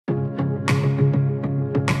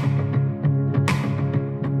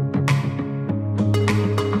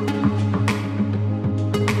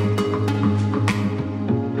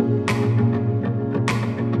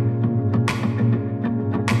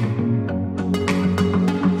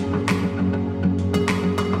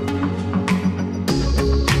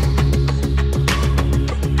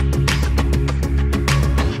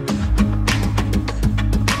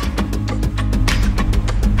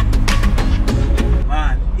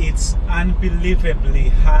unbelievably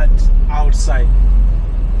hot outside.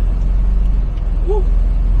 Woo.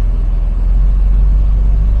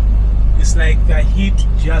 It's like the heat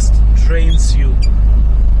just drains you.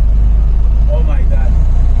 Oh my God.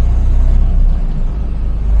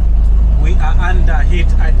 We are under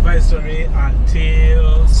heat advisory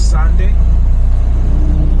until Sunday.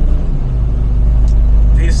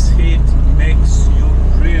 This heat makes you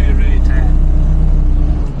really, really tired.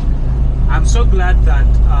 I'm so glad that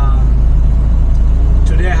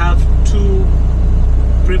today I have 2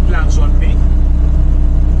 pre-plans on me.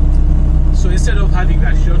 So instead of having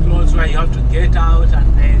that short loads where you have to get out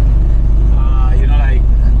and then, you know, like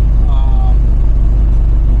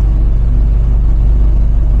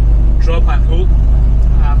drop and hook,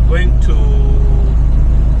 I'm going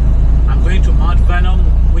to Mount Vernon,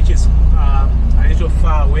 which is a little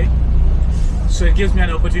far away. So it gives me an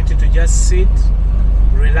opportunity to just sit,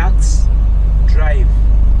 relax, drive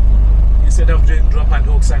instead of doing drop and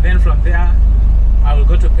hooks. And then from there, I will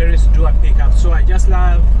go to Paris to do a pickup. So I just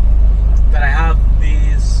love that I have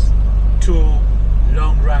these 2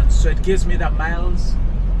 long runs. So it gives me the miles,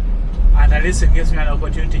 and at least it gives me an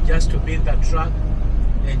opportunity just to be in the truck,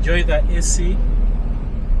 enjoy the AC,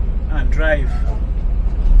 and drive.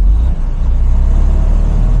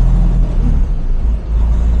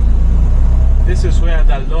 This is where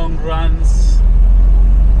the long runs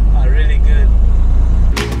are really good.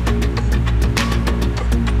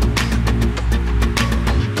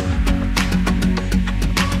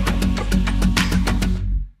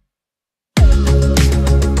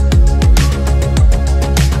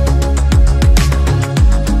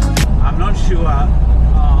 I'm not sure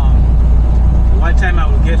what time I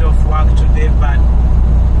will get off work today, but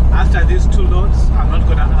after these 2 loads, I'm not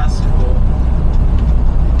gonna ask for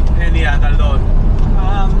any other load.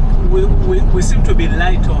 We seem to be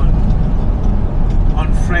light on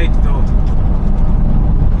freight though,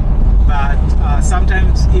 but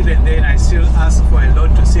sometimes even then I still ask for a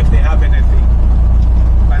load to see if they have anything.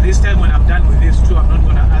 But this time when I'm done with these 2, I'm not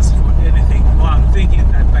gonna ask for anything more. I'm thinking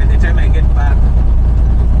that by the time I get back,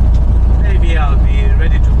 maybe I'll be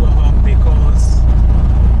ready to go home, because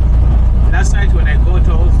last night when I got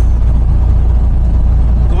home,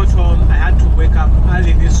 I had to wake up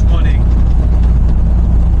early this morning.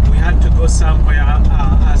 We had to go somewhere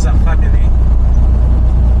as a family,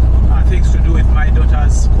 things to do with my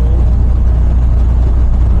daughter's school,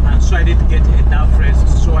 and so I didn't get enough rest.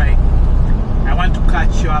 So I want to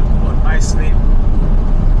catch up on my sleep.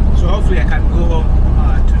 So hopefully I can go home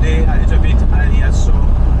today a little bit earlier, so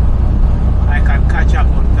I can catch up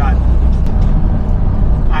on that.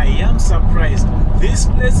 I am surprised. This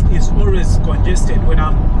place is always congested when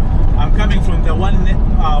I'm coming from the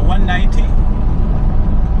 190,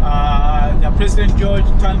 the President George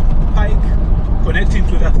Turnpike, connecting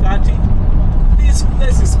to the 30. This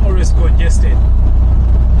place is always congested.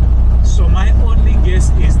 So my only guess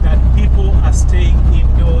is that people are staying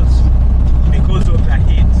indoors because of the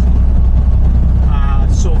heat.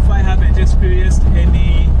 So far I haven't experienced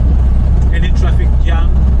any traffic jam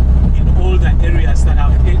in all the areas that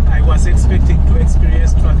I was expecting to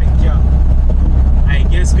experience traffic jam. I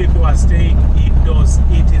guess people are staying indoors.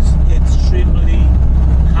 It is extremely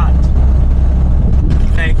hot.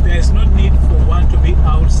 Like, there's no need for one to be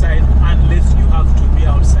outside unless you have to be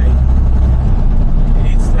outside.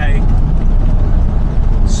 It's like,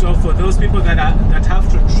 so for those people that have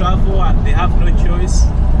to travel and they have no choice,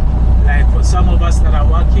 like for some of us that are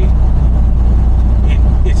working,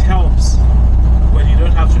 it helps when you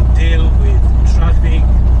don't have to deal with traffic,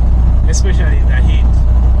 especially in the heat.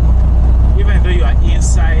 Even though you are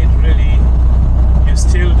inside, really, you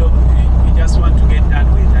still don't, you just want to get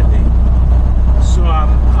done with that day. So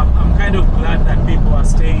I'm kind of glad that people are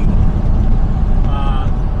staying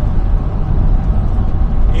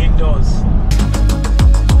indoors.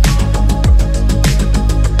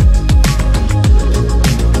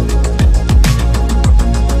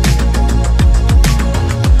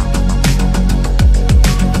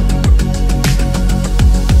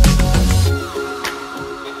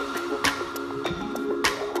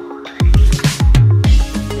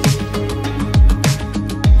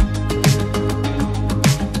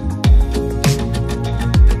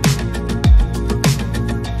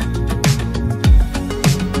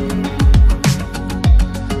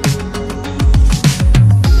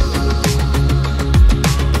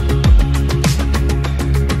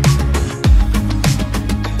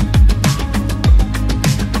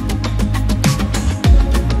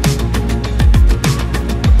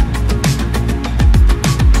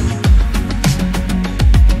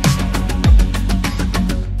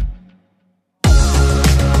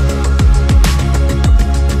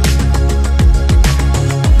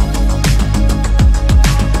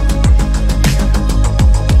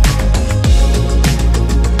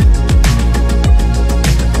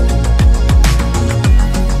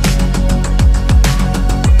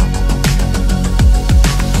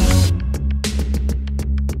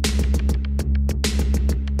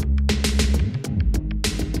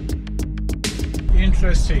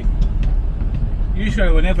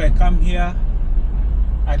 whenever I come here,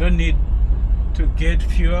 I don't need to get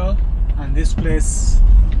fuel, and this place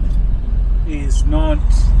is not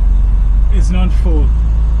full.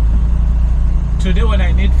 Today when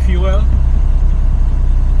I need fuel,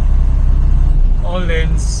 all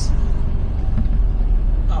lanes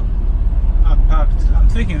are packed. I'm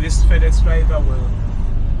thinking this FedEx driver will,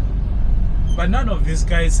 but none of these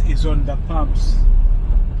guys is on the pumps,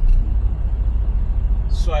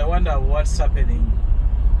 so I wonder what's happening.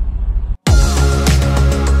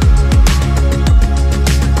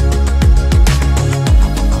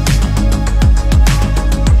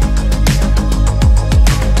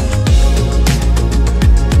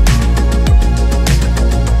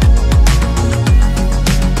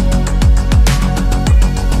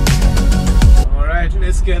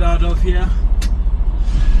 Let's get out of here.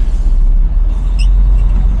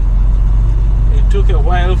 It took a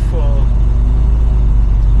while for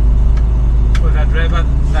the driver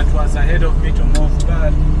that was ahead of me to move,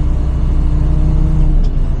 but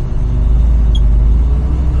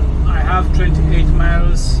I have 28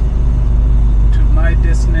 miles to my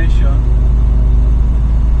destination.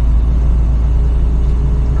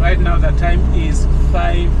 Right now the time is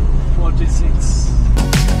 5:46.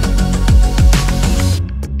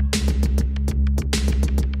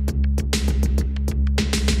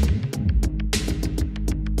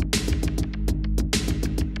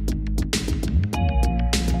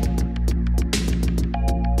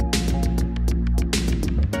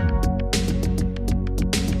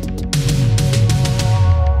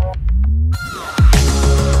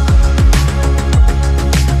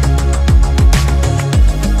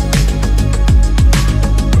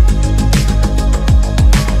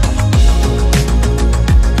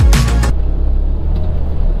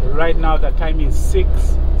 Right now the time is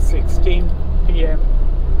 6:16 p.m.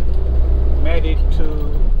 Made it to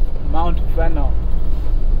Mount Vernon.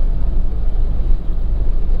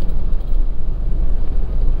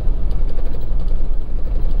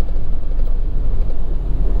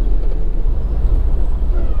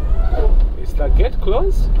 Is the gate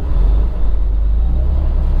closed?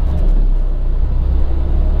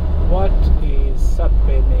 What is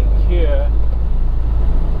happening here?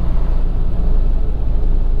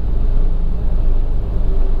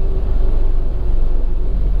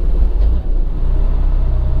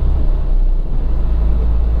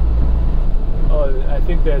 I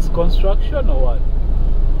think there's construction or what?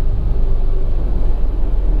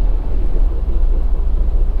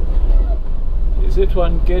 Is it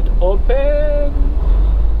one gate open?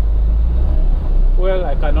 Well,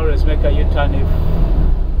 I can always make a U-turn if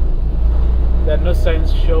there are no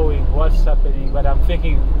signs showing what's happening, but I'm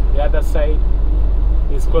thinking the other side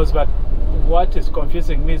is closed. But what is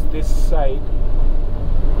confusing me is this side,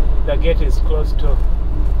 the gate is closed too.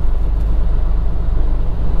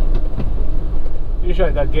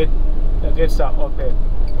 Usually the gates are open,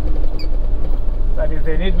 but if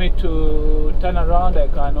they need me to turn around, I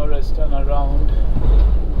can always turn around.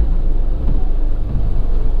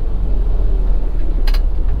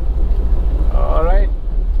 All right.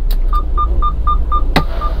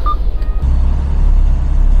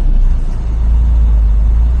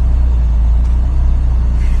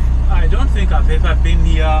 I don't think I've ever been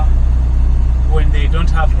here when they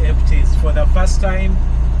don't have empties. For the first time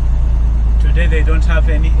today they don't have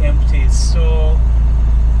any empties, so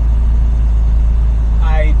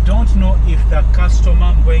I don't know if the customer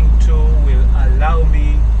I'm going to will allow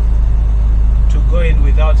me to go in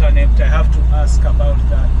without an empty. I have to ask about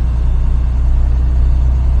that.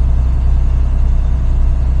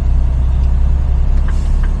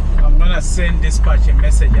 I'm gonna send dispatch a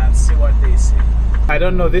message and see what they say. I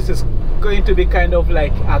don't know, this is going to be kind of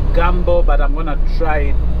like a gamble, but I'm gonna try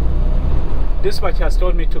it. Dispatch has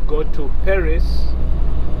told me to go to Paris.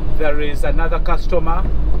 There is another customer,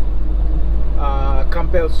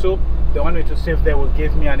 Campbell Soup. They want me to see if they will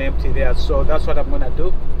give me an empty there, so that's what I'm gonna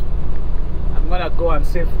do. I'm gonna go and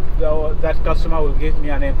see if that customer will give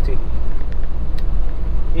me an empty.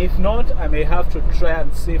 If not, I may have to try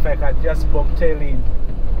and see if I can just bobtail in.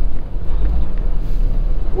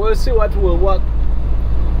 We'll see what will work.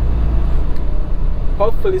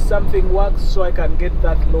 Hopefully something works so I can get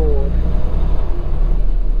that load.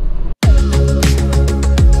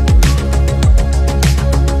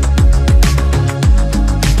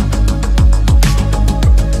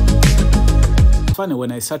 Funny,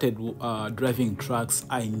 when I started driving trucks,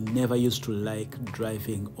 I never used to like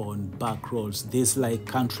driving on back roads. These like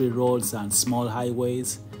country roads and small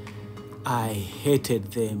highways, I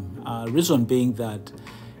hated them. Reason being that,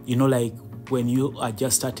 you know, like when you are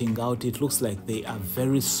just starting out, it looks like they are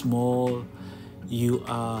very small. you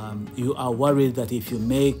are worried that if you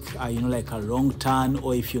make like a wrong turn,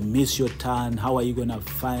 or if you miss your turn, how are you gonna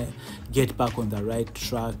get back on the right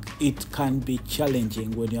track? It can be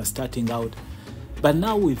challenging when you're starting out. But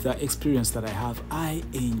now with the experience that I have, I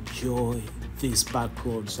enjoy these back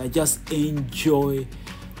roads. I just enjoy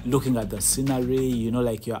looking at the scenery,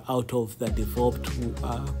 like you're out of the developed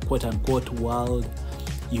quote-unquote world.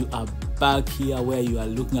 You are back here where you are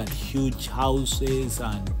looking at huge houses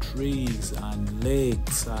and trees and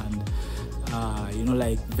lakes and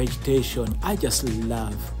like vegetation. I just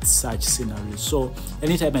love such scenery. So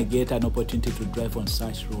anytime I get an opportunity to drive on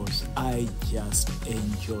such roads, I just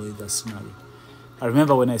enjoy the scenery. I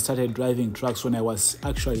remember when I started driving trucks, when I was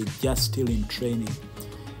actually just still in training.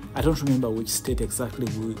 I don't remember which state exactly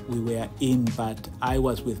we were in, but I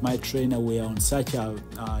was with my trainer. We were on such a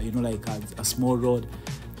like a small road,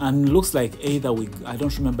 and looks like either I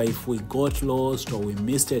don't remember if we got lost or we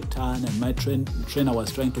missed a turn, and my trainer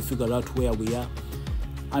was trying to figure out where we are.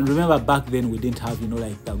 And remember, back then we didn't have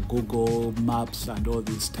like the Google Maps and all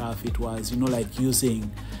this stuff. It was like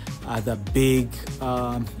using the big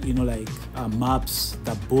maps,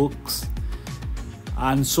 the books.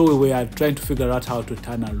 And so we were trying to figure out how to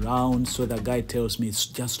turn around. So the guy tells me,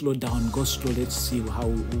 just slow down, go slow, let's see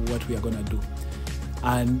what we are gonna do.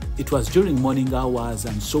 And it was during morning hours,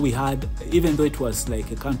 and so we had, even though it was like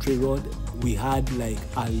a country road, we had like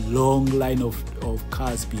a long line of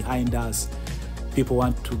cars behind us. People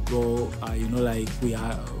want to go, like we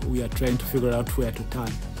are trying to figure out where to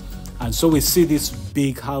turn. And so we see this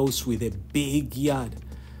big house with a big yard.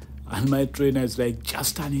 And my trainer is like,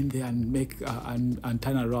 just turn in there and make and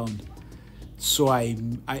turn around. So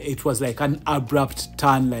it was like an abrupt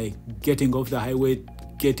turn, like getting off the highway,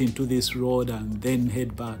 get into this road and then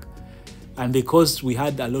head back. And because we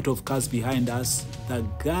had a lot of cars behind us,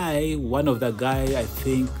 one of the guy, I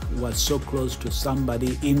think, was so close to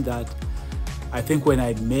somebody in that, I think when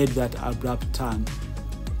I made that abrupt turn,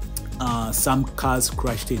 some cars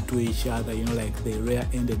crashed into each other, like they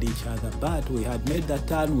rear-ended each other. But we had made that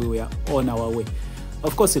turn, we were on our way.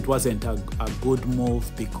 Of course, it wasn't a good move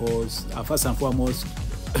because first and foremost,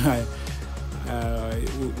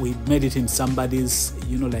 we made it in somebody's,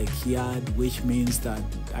 like yard, which means that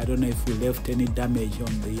I don't know if we left any damage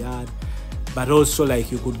on the yard. But also,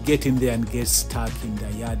 like, you could get in there and get stuck in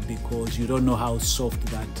the yard because you don't know how soft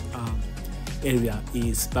that area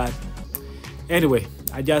is. But anyway,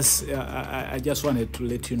 I just wanted to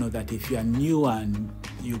let you know that if you are new and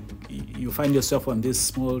you find yourself on these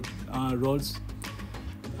small roads,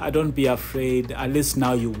 don't be afraid. At least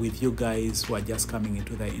now with you guys who are just coming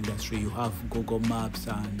into the industry, you have Google Maps,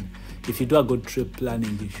 and if you do a good trip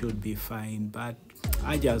planning, you should be fine. But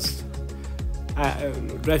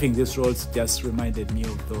driving these roads just reminded me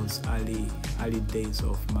of those early days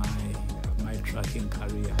of my trucking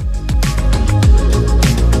career.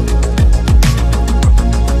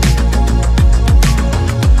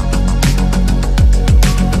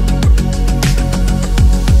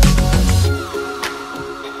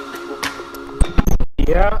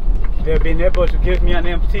 Yeah, they've been able to give me an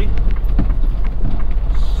empty,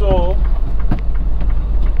 so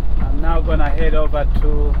I'm now gonna head over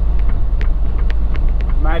to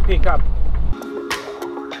my pickup.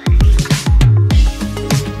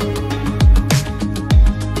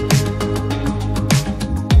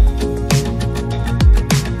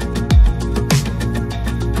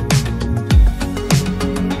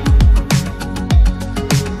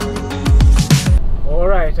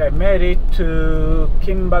 I made it to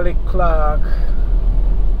Kimberly-Clark.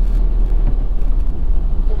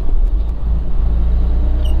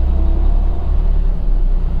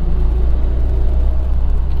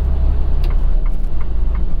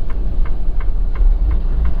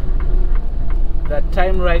 The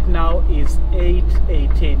time right now is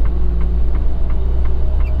 8:18.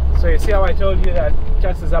 So you see how I told you that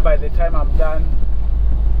chances are by the time I'm done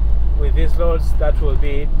with these loads, that will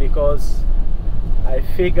be it, because I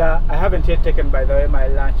figure I haven't yet taken, by the way, my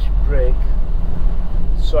lunch break.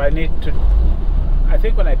 So I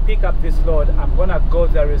think when I pick up this load, I'm gonna go,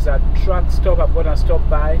 there is a truck stop I'm gonna stop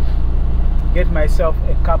by, get myself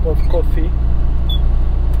a cup of coffee,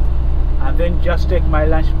 and then just take my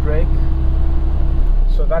lunch break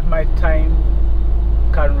so that my time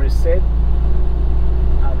can reset,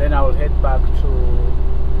 and then I will head back to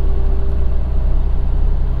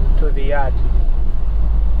the yard.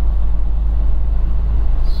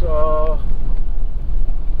 So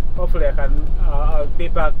hopefully I'll be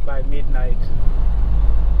back by midnight.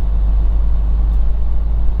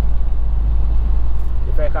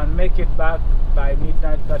 If I can make it back by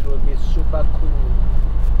midnight, that will be super cool.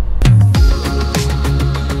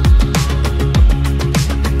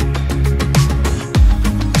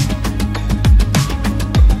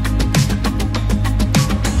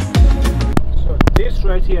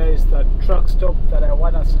 right here is the truck stop that I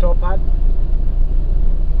want to stop at.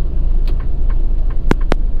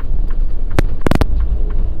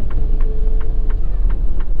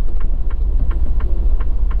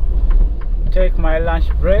 Take my lunch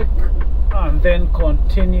break and then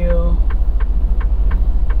continue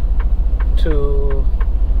to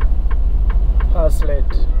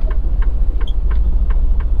Haslet.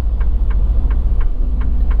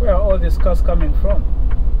 Where are all these cars coming from?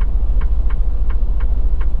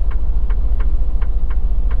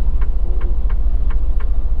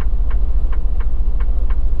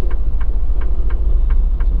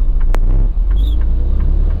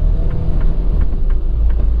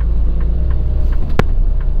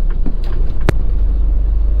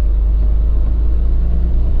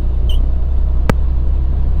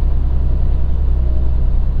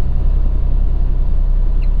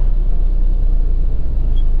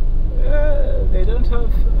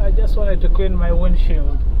 I just wanted to clean my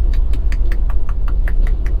windshield.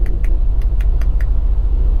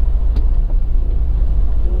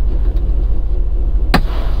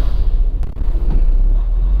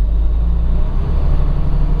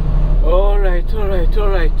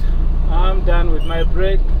 Alright. I'm done with my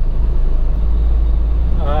break.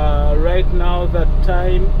 Right now the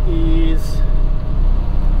time is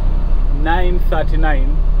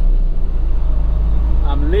 9:39.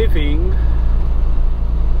 I'm leaving,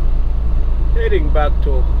 heading back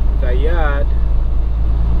to the yard,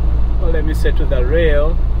 or let me say to the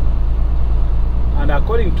rail, and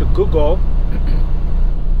according to Google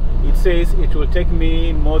it says it will take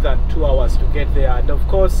me more than 2 hours to get there, and of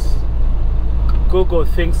course Google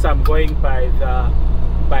thinks I'm going by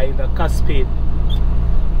the car speed.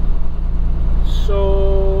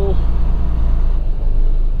 So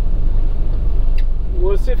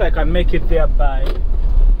we'll see if I can make it there by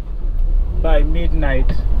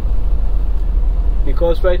midnight,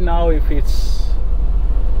 because right now if it's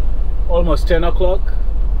almost 10 o'clock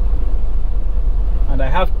and I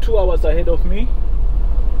have 2 hours ahead of me,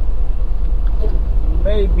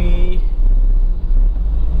 maybe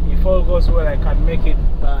if all goes well I can make it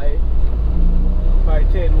by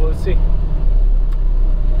 10. We'll see,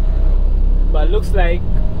 but looks like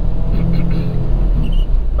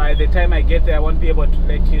by the time I get there I won't be able to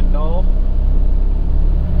let you know.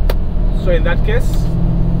 So in that case,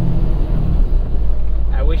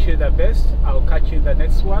 I wish you the best. I'll catch you in the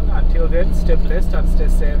next one. Until then, stay blessed and stay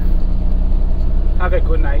safe. Have a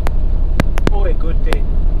good night, or a good day,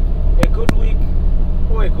 a good week,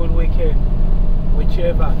 or a good weekend,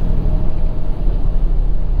 whichever.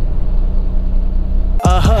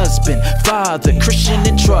 A husband, father, Christian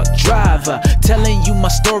and truck driver, telling you my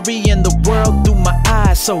story and the world through my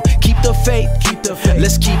eyes. So keep the faith,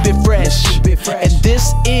 let's keep it fresh. And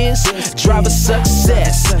this is driver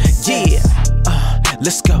success. Yeah,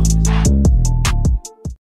 let's go.